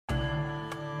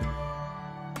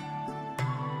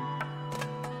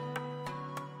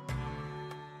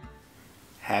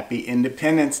Happy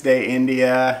Independence Day,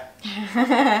 India.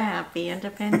 Happy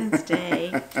Independence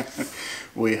Day.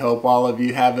 We hope all of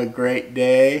you have a great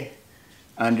day.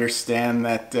 Understand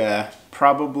that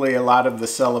probably a lot of the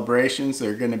celebrations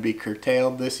are going to be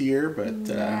curtailed this year,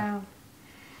 but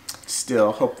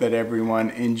still hope that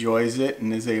everyone enjoys it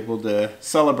and is able to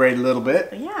celebrate a little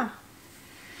bit. Yeah.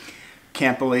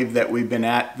 Can't believe that we've been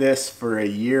at this for a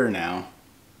year now.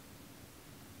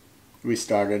 We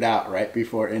started out right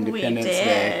before Independence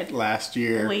Day last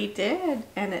year. We did,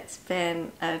 and it's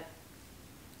been a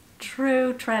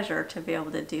true treasure to be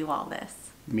able to do all this.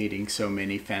 Meeting so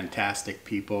many fantastic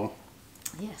people.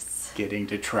 Yes. Getting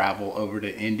to travel over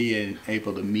to India and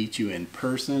able to meet you in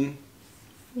person.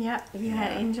 Yeah,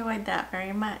 had enjoyed that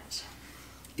very much.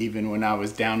 Even when I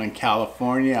was down in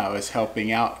California, I was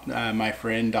helping out my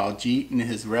friend Daljit in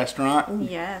his restaurant.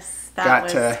 Yes, that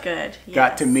was good. Yes.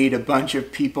 Got to meet a bunch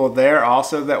of people there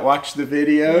also that watched the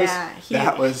videos. Yeah,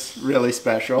 that was really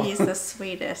special. He's the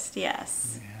sweetest,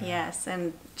 yes. Yeah. Yes,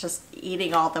 and just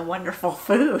eating all the wonderful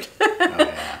food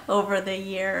over the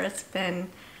year. It's been,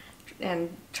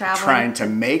 and traveling. Trying to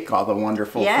make all the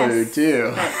wonderful food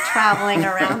too. But traveling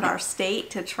around our state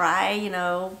to try, you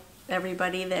know,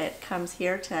 everybody that comes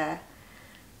here to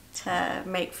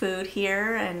make food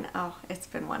here, and oh, it's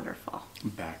been wonderful.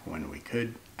 Back when we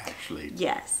could actually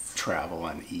travel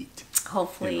and eat.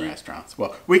 Hopefully in restaurants.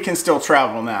 Well, we can still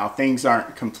travel now. Things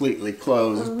aren't completely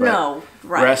closed, but no,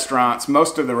 right. Restaurants,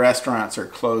 most of the restaurants are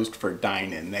closed for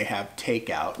dine-in. They have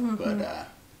takeout, but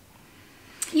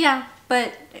yeah,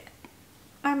 but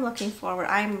I'm looking forward.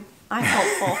 I'm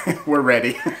hopeful. We're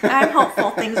ready. I'm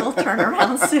hopeful things will turn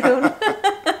around soon.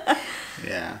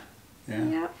 Yeah.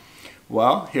 Yep.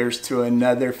 Well, here's to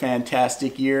another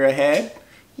fantastic year ahead.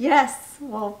 Yes,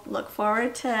 we'll look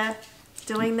forward to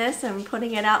doing this and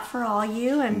putting it out for all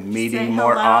you and meeting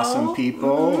more awesome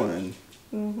people. And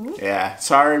yeah,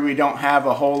 sorry we don't have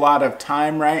a whole lot of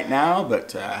time right now,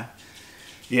 but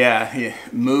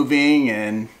moving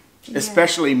and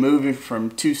especially moving from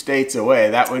 2 states away.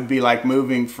 That would be like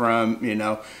moving from, you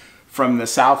know, from the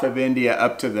south of India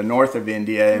up to the north of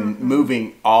India and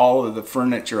moving all of the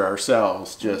furniture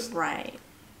ourselves. Just right.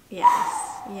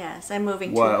 Yes, and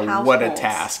moving 2 households. What a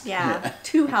task. Yeah,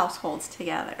 2 households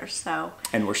together. So.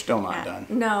 And we're still not done.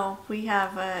 No, we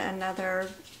have another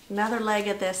leg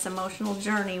of this emotional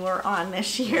journey we're on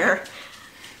this year.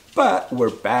 But we're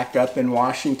back up in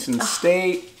Washington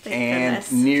State and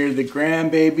near the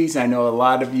grandbabies. I know a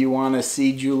lot of you want to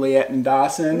see Juliet and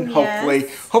Dawson.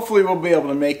 Yes. Hopefully we'll be able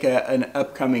to make an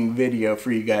upcoming video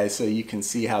for you guys so you can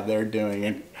see how they're doing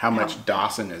and how much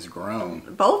Dawson has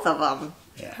grown. Both of them.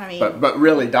 Yeah. I mean, but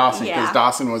really Dawson, because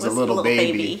Dawson was a little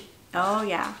baby. Oh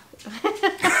yeah.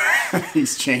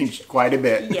 He's changed quite a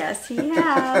bit. Yes, he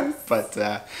has. But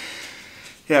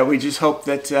yeah, we just hope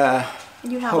that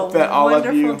you have a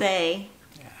wonderful day.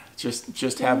 Yeah,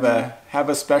 just have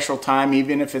a special time,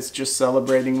 even if it's just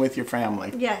celebrating with your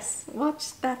family. Yes, well,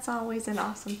 that's always an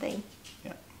awesome thing.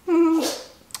 Yeah.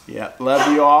 Yeah,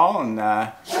 love you all,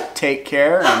 and take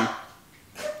care, and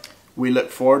we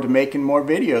look forward to making more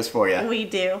videos for you. We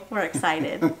do. We're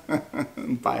excited.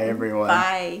 Bye, everyone.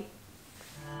 Bye.